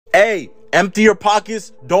Hey, empty your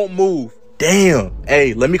pockets, don't move. Damn.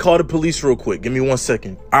 Hey, let me call the police real quick. Give me 1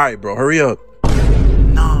 second. All right, bro, hurry up.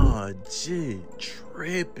 Nah, jit,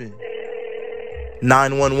 tripping.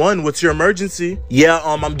 911, what's your emergency? Yeah,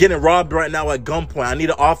 I'm getting robbed right now at gunpoint. I need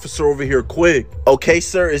an officer over here quick. Okay,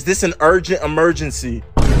 sir, is this an urgent emergency?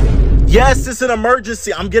 Yes, it's an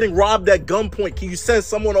emergency. I'm getting robbed at gunpoint. Can you send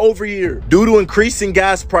someone over here? Due to increasing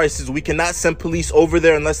gas prices, we cannot send police over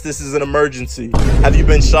there unless this is an emergency. Have you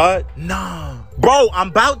been shot? Nah. Bro, I'm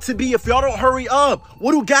about to be if y'all don't hurry up.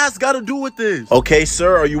 What do gas got to do with this? Okay,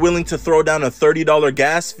 sir, are you willing to throw down a $30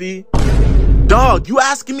 gas fee? Dog, you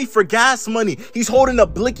asking me for gas money. He's holding a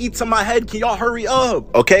blicky to my head. Can y'all hurry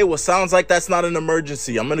up? Okay, well, sounds like that's not an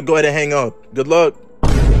emergency. I'm gonna go ahead and hang up. Good luck.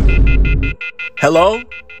 Hello?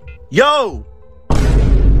 Yo!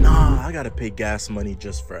 Nah, I gotta pay gas money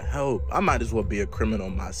just for help. I might as well be a criminal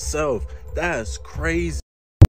myself. That's crazy.